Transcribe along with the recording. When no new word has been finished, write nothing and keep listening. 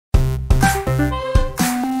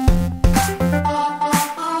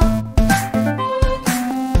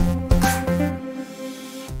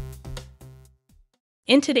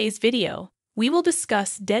In today's video, we will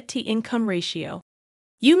discuss debt-to-income ratio.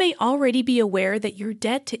 You may already be aware that your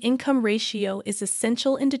debt-to-income ratio is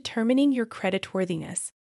essential in determining your creditworthiness.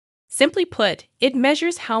 Simply put, it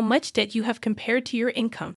measures how much debt you have compared to your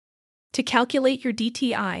income. To calculate your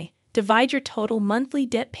DTI, divide your total monthly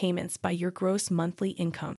debt payments by your gross monthly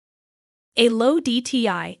income. A low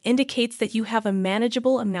DTI indicates that you have a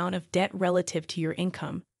manageable amount of debt relative to your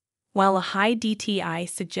income, while a high DTI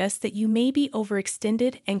suggests that you may be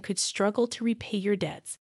overextended and could struggle to repay your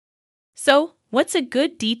debts. So, what's a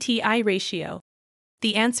good DTI ratio?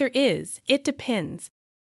 The answer is, it depends.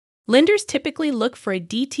 Lenders typically look for a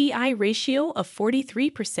DTI ratio of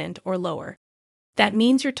 43% or lower. That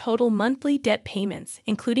means your total monthly debt payments,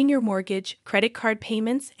 including your mortgage, credit card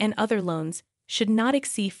payments, and other loans, should not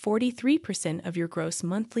exceed 43% of your gross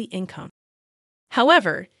monthly income.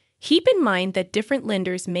 However, keep in mind that different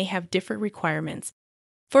lenders may have different requirements.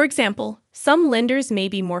 For example, some lenders may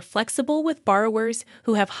be more flexible with borrowers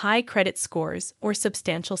who have high credit scores or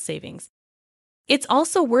substantial savings. It's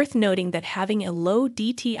also worth noting that having a low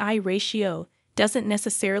DTI ratio doesn't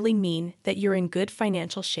necessarily mean that you're in good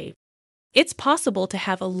financial shape. It's possible to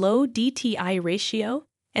have a low DTI ratio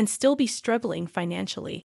and still be struggling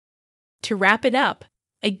financially. To wrap it up,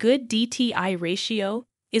 a good DTI ratio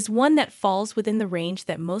is one that falls within the range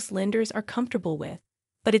that most lenders are comfortable with,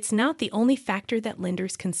 but it's not the only factor that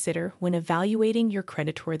lenders consider when evaluating your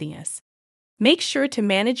creditworthiness. Make sure to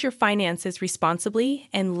manage your finances responsibly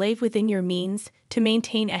and live within your means to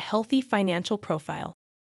maintain a healthy financial profile.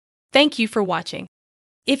 Thank you for watching.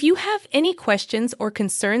 If you have any questions or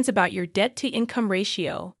concerns about your debt-to-income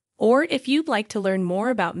ratio, or if you'd like to learn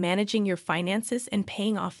more about managing your finances and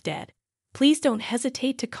paying off debt, please don't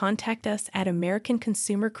hesitate to contact us at American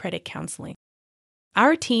Consumer Credit Counseling.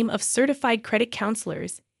 Our team of certified credit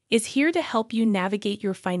counselors is here to help you navigate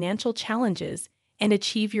your financial challenges and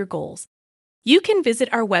achieve your goals. You can visit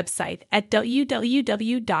our website at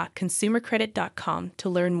www.consumercredit.com to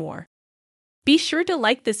learn more. Be sure to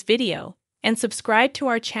like this video and subscribe to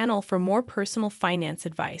our channel for more personal finance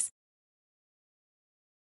advice.